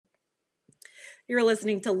You're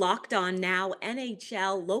listening to Locked On Now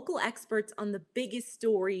NHL, local experts on the biggest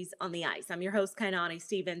stories on the ice. I'm your host, Kainani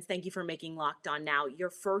Stevens. Thank you for making Locked On Now your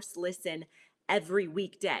first listen every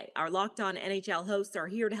weekday. Our Locked On NHL hosts are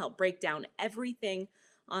here to help break down everything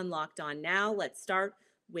on Locked On Now. Let's start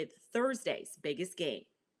with Thursday's biggest game.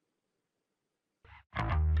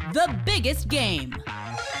 The biggest game.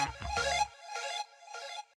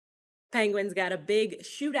 Penguins got a big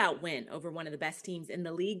shootout win over one of the best teams in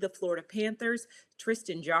the league, the Florida Panthers.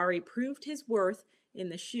 Tristan Jarry proved his worth in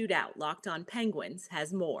the shootout. Locked On Penguins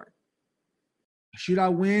has more.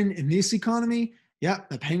 Shootout win in this economy? Yep,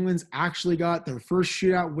 the Penguins actually got their first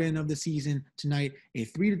shootout win of the season tonight, a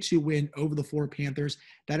 3-2 win over the Florida Panthers.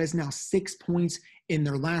 That is now 6 points in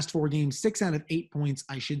their last 4 games, 6 out of 8 points,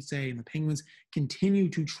 I should say. And the Penguins continue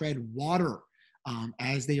to tread water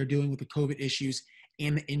as they are dealing with the COVID issues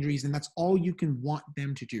and the injuries, and that's all you can want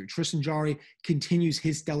them to do. Tristan Jarry continues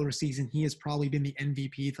his stellar season. He has probably been the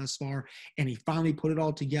MVP thus far, and he finally put it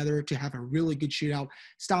all together to have a really good shootout,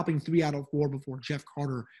 stopping 3 out of 4 before Jeff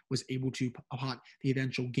Carter was able to pot the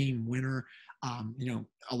eventual game winner.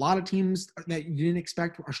 A lot of teams that you didn't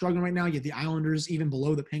expect are struggling right now. You have the Islanders even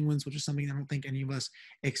below the Penguins, which is something I don't think any of us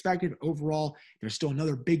expected. Overall, there's still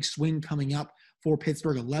another big swing coming up for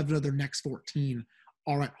Pittsburgh. 11 of their next 14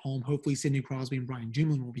 are at home. Hopefully Sidney Crosby and Brian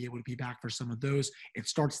Dumoulin will be able to be back for some of those. It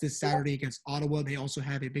starts this Saturday against Ottawa. They also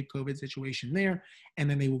have a big COVID situation there. And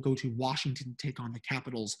then they will go to Washington to take on the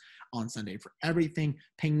Capitals on Sunday. For everything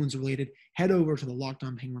Penguins related, head over to the Locked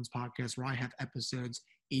On Penguins podcast, where I have episodes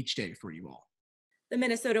each day for you all. The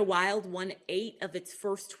Minnesota Wild won 8 of its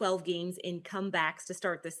first 12 games in comebacks to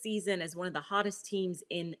start the season as one of the hottest teams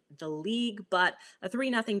in the league, but a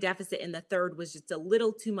 3-0 deficit in the third was just a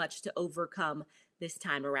little too much to overcome this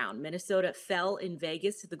time around. Minnesota fell in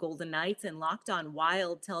Vegas to the Golden Knights, and Locked On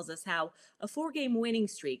Wild tells us how a 4-game winning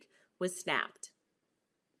streak was snapped.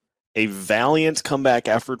 A valiant comeback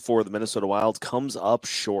effort for the Minnesota Wild comes up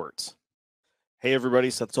short. Hey everybody,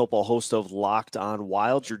 Seth Topol, host of Locked On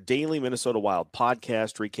Wild, your daily Minnesota Wild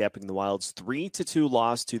podcast, recapping the Wild's 3-2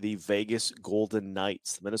 loss to the Vegas Golden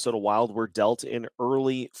Knights. The Minnesota Wild were dealt an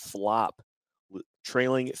early flop,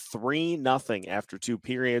 trailing 3-0 after 2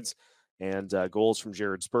 periods, and goals from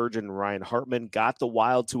Jared Spurgeon and Ryan Hartman got the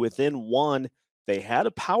Wild to within 1. They had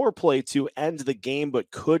a power play to end the game, but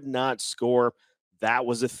could not score. That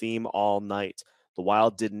was a theme all night. The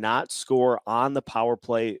Wild did not score on the power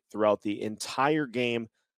play throughout the entire game,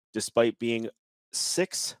 despite being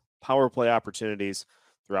 6 power play opportunities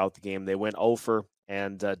throughout the game. They went 0 for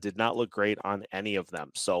and did not look great on any of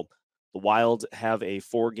them. So the Wild have a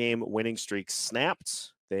 4-game winning streak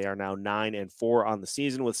snapped. They are now 9-4 on the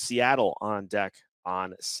season, with Seattle on deck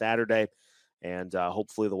on Saturday. And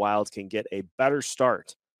hopefully the Wild can get a better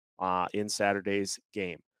start in Saturday's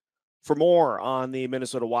game. For more on the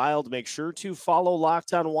Minnesota Wild, make sure to follow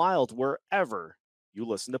Locked On Wild wherever you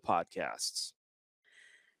listen to podcasts.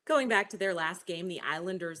 Going back to their last game, the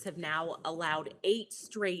Islanders have now allowed 8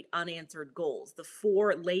 straight unanswered goals. The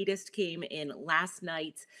 4 latest came in last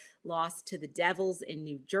night's loss to the Devils in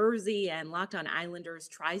New Jersey, and Locked On Islanders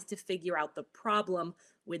tries to figure out the problem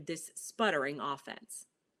with this sputtering offense.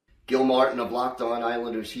 Gil Martin of Locked On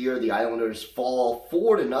Islanders here. The Islanders fall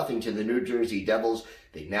 4-0 to the New Jersey Devils.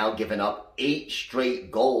 They've now given up 8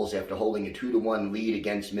 straight goals after holding a 2-1 lead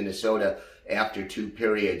against Minnesota after 2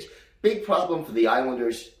 periods. Big problem for the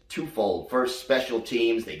Islanders, twofold. First, special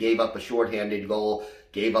teams. They gave up a shorthanded goal,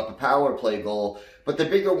 gave up a power play goal. But the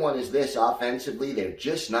bigger one is this: offensively, they're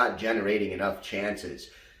just not generating enough chances.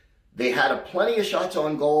 They had plenty of shots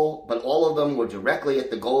on goal, but all of them were directly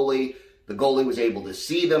at the goalie. The goalie was able to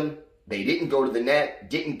see them. They didn't go to the net,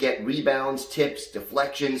 didn't get rebounds, tips,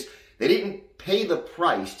 deflections. They didn't pay the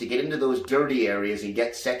price to get into those dirty areas and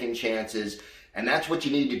get second chances. And that's what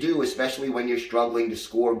you need to do, especially when you're struggling to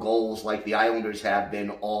score goals like the Islanders have been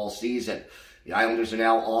all season. The Islanders are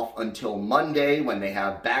now off until Monday, when they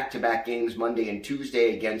have back-to-back games Monday and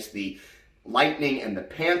Tuesday against the Lightning and the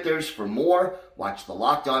Panthers. For more, watch the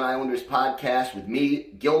Locked On Islanders podcast with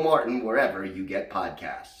me, Gil Martin, wherever you get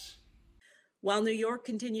podcasts. While New York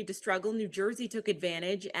continued to struggle, New Jersey took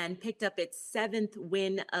advantage and picked up its 7th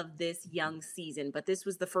win of this young season. But this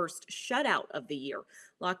was the first shutout of the year.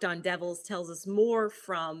 Locked On Devils tells us more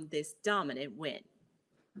from this dominant win.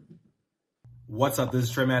 What's up? This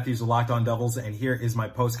is Trey Matthews of Locked On Devils, and here is my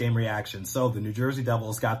post-game reaction. So the New Jersey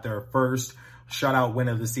Devils got their first shutout win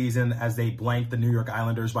of the season as they blanked the New York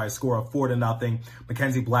Islanders by a score of 4-0.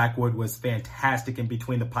 Mackenzie Blackwood was fantastic in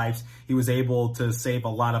between the pipes. He was able to save a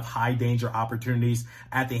lot of high danger opportunities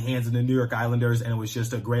at the hands of the New York Islanders, and it was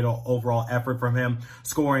just a great overall effort from him.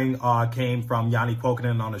 Scoring came from Yanni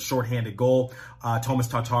Kokkonen on a shorthanded goal. Thomas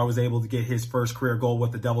Tatar was able to get his first career goal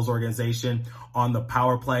with the Devils organization on the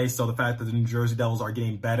power play. So the fact that the New Jersey Devils are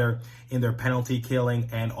getting better in their penalty killing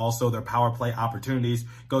and also their power play opportunities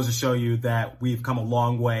goes to show you that we've come a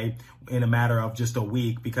long way in a matter of just a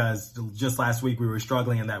week, because just last week we were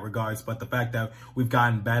struggling in that regards. But the fact that we've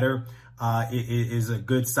gotten better it is a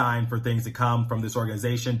good sign for things to come from this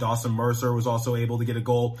organization. Dawson Mercer was also able to get a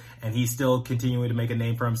goal, and he's still continuing to make a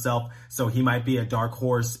name for himself. So he might be a dark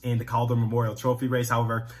horse in the Calder Memorial Trophy race.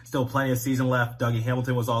 However, still plenty of season left. Dougie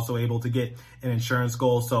Hamilton was also able to get an insurance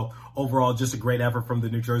goal. So overall, just a great effort from the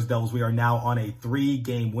New Jersey Devils. We are now on a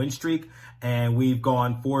 3-game win streak, and we've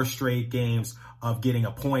gone 4 straight games of getting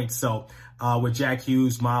a point. So with Jack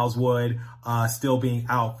Hughes, Miles Wood still being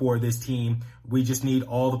out for this team, we just need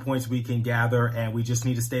all the points we can gather, and we just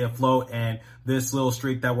need to stay afloat. And this little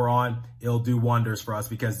streak that we're on, it'll do wonders for us,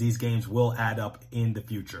 because these games will add up in the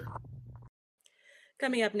future.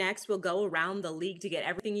 Coming up next, we'll go around the league to get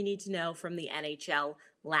everything you need to know from the NHL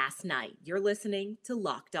last night. You're listening to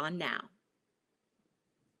Locked On Now.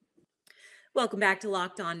 Welcome back to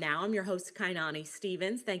Locked On Now. I'm your host, Kainani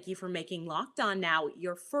Stevens. Thank you for making Locked On Now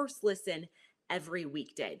your first listen every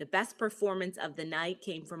weekday. The best performance of the night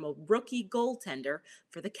came from a rookie goaltender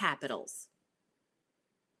for the Capitals.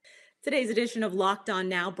 Today's edition of Locked On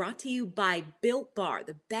Now brought to you by Built Bar,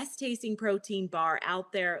 the best tasting protein bar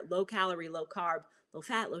out there. Low calorie, low carb, low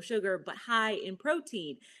fat, low sugar, but high in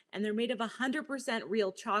protein. And they're made of 100%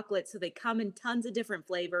 real chocolate, so they come in tons of different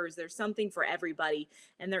flavors. There's something for everybody.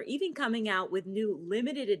 And they're even coming out with new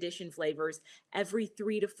limited edition flavors every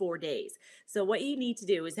 3 to 4 days. So what you need to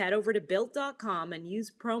do is head over to Built.com and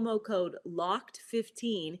use promo code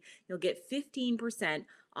LOCKED15. You'll get 15%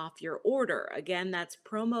 off your order. Again, that's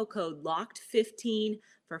promo code LOCKED15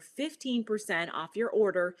 for 15% off your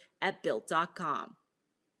order at Built.com.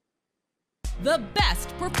 The best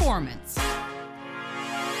performance.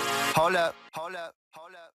 Hold up.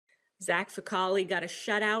 Zach Fucale got a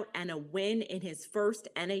shutout and a win in his first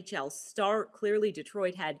NHL start. Clearly,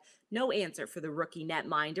 Detroit had no answer for the rookie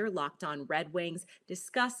netminder. Locked On Red Wings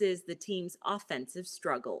discusses the team's offensive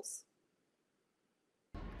struggles.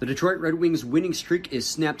 The Detroit Red Wings winning streak is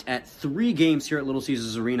snapped at 3 games here at Little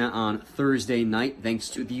Caesars Arena on Thursday night, thanks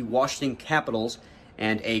to the Washington Capitals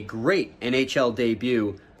and a great NHL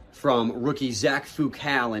debut from rookie Zach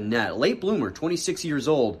Fucale in net. Late bloomer, 26 years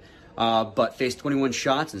old, but faced 21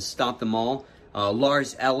 shots and stopped them all.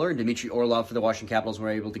 Lars Eller and Dmitry Orlov for the Washington Capitals were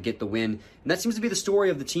able to get the win. And that seems to be the story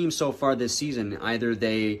of the team so far this season. Either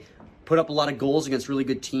they put up a lot of goals against really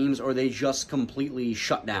good teams, or they just completely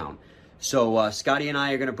shut down. So Scotty and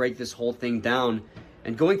I are going to break this whole thing down.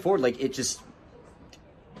 And going forward, it just...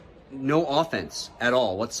 no offense at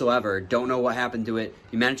all whatsoever. Don't know what happened to it.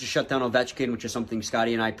 You managed to shut down Ovechkin, which is something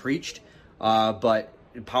Scotty and I preached. But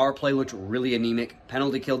power play looked really anemic.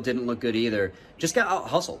 Penalty kill didn't look good either. Just got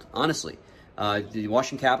out-hustled, honestly. The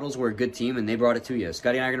Washington Capitals were a good team, and they brought it to you.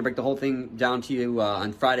 Scotty and I are going to break the whole thing down to you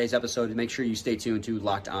on Friday's episode. Make sure you stay tuned to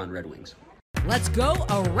Locked On Red Wings. Let's go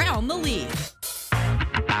around the league.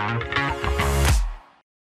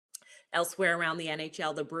 Elsewhere around the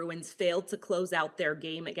NHL, the Bruins failed to close out their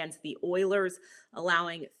game against the Oilers,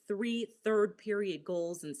 allowing 3 third-period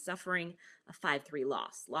goals and suffering a 5-3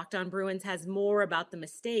 loss. Locked On Bruins has more about the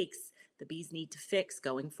mistakes the Bees need to fix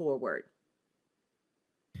going forward.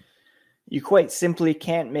 You quite simply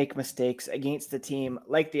can't make mistakes against a team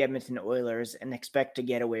like the Edmonton Oilers and expect to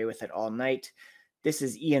get away with it all night. This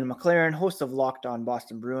is Ian McLaren, host of Locked On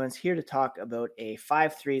Boston Bruins, here to talk about a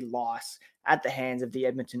 5-3 loss at the hands of the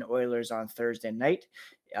Edmonton Oilers on Thursday night.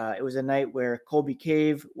 It was a night where Colby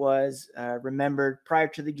Cave was remembered prior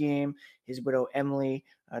to the game. His widow, Emily,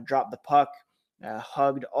 dropped the puck,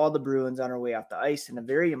 hugged all the Bruins on her way off the ice in a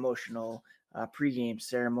very emotional pregame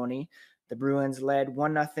ceremony. The Bruins led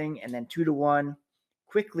 1-0 and then 2-1.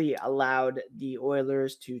 Quickly allowed the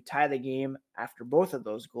Oilers to tie the game after both of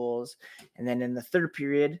those goals. And then in the third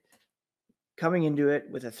period, coming into it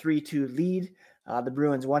with a 3-2 lead, the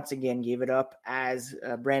Bruins once again gave it up as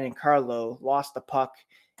Brandon Carlo lost the puck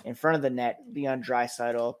in front of the net. Leon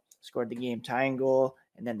Draisaitl scored the game-tying goal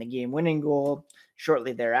and then the game-winning goal.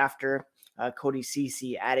 Shortly thereafter, Cody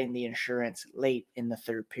Ceci adding the insurance late in the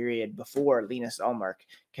third period before Linus Ullmark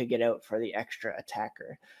could get out for the extra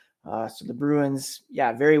attacker. So the Bruins,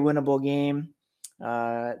 very winnable game.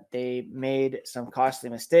 They made some costly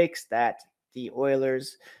mistakes that the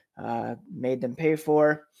Oilers made them pay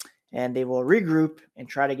for, and they will regroup and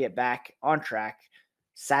try to get back on track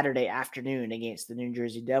Saturday afternoon against the New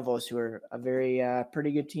Jersey Devils, who are a very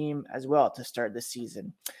pretty good team as well to start the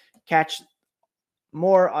season. Catch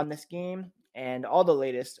more on this game and all the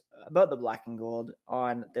latest about the Black and Gold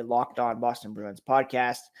on the Locked On Boston Bruins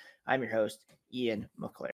podcast. I'm your host, Ian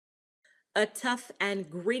McClare. A tough and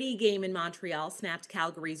gritty game in Montreal snapped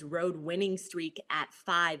Calgary's road winning streak at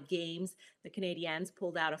 5 games. The Canadiens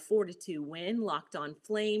pulled out a 4-2 win. Locked On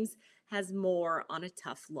Flames has more on a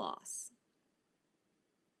tough loss.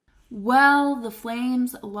 Well, the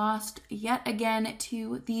Flames lost yet again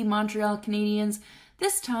to the Montreal Canadiens,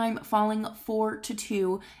 this time falling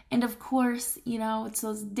 4-2. And of course, it's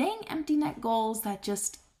those dang empty net goals that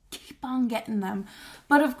just keep on getting them.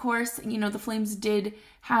 But of course, the Flames did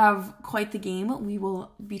have quite the game. We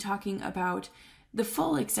will be talking about the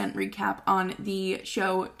full extent recap on the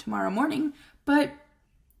show tomorrow morning. But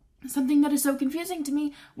something that is so confusing to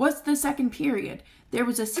me was the second period. There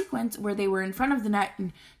was a sequence where they were in front of the net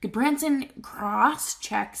and Goodbranson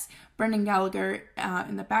cross-checks Brendan Gallagher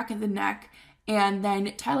in the back of the neck, and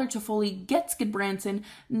then Tyler Toffoli gets Goodbranson,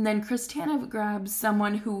 and then Chris Tanev grabs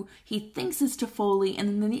someone who he thinks is Toffoli,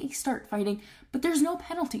 and then they start fighting, but there's no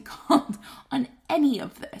penalty called on any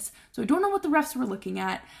of this. So I don't know what the refs were looking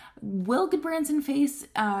at. Will Goodbranson face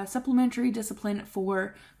supplementary discipline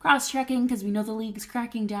for cross-checking? Because we know the league's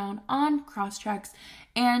cracking down on cross-checks,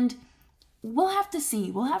 and we'll have to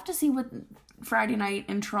see. We'll have to see what Friday night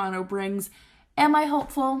in Toronto brings. Am I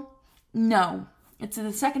hopeful? No. It's in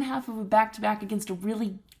the second half of a back-to-back against a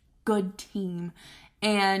really good team.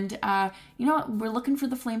 And, we're looking for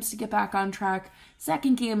the Flames to get back on track.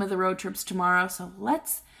 Second game of the road trips tomorrow. So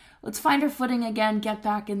let's find our footing again, get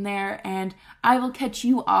back in there, and I will catch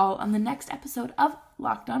you all on the next episode of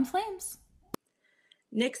Locked On Flames.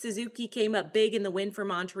 Nick Suzuki came up big in the win for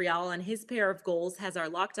Montreal, and his pair of goals has our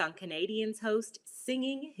Locked On Canadiens host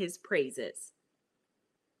singing his praises.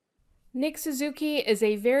 Nick Suzuki is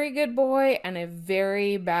a very good boy and a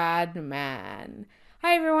very bad man.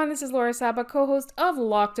 Hi everyone, this is Laura Saba, co-host of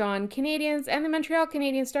Locked On Canadiens, and the Montreal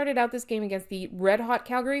Canadiens started out this game against the red-hot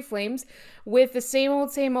Calgary Flames with the same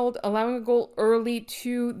old, allowing a goal early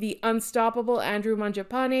to the unstoppable Andrew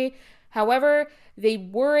Mangiapane. However, they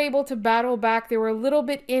were able to battle back. They were a little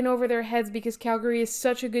bit in over their heads because Calgary is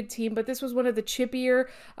such a good team, but this was one of the chippier,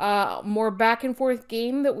 more back-and-forth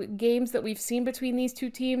games that we've seen between these two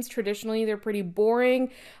teams. Traditionally, they're pretty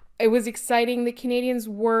boring. It was exciting. The Canadiens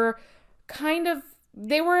were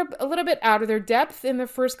they were a little bit out of their depth in the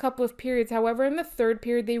first couple of periods. However, in the third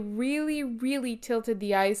period, they really, really tilted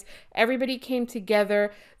the ice. Everybody came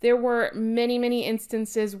together. There were many, many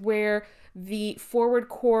instances where the forward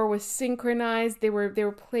core was synchronized. They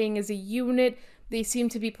were playing as a unit. They seem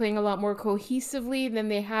to be playing a lot more cohesively than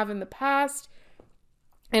they have in the past.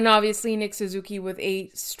 And obviously, Nick Suzuki with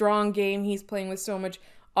a strong game. He's playing with so much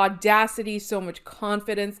audacity, so much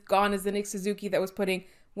confidence. Gone is the Nick Suzuki that was putting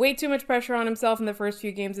way too much pressure on himself in the first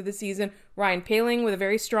few games of the season. Ryan Poehling with a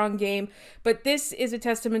very strong game. But this is a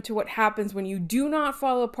testament to what happens when you do not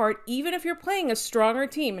fall apart, even if you're playing a stronger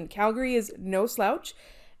team. And Calgary is no slouch.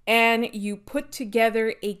 And you put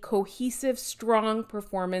together a cohesive, strong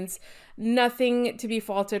performance. Nothing to be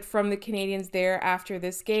faulted from the Canadiens there after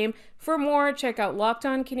this game. For more, check out Locked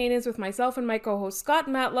On Canadiens with myself and my co-host Scott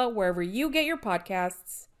Matla, wherever you get your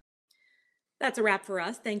podcasts. That's a wrap for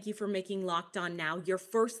us. Thank you for making Locked On Now your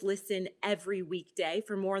first listen every weekday.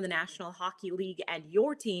 For more on the National Hockey League and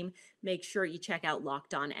your team, make sure you check out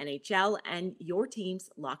Locked On NHL and your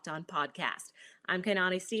team's Locked On podcast. I'm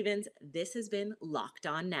Kainani Stevens. This has been Locked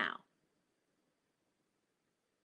On Now.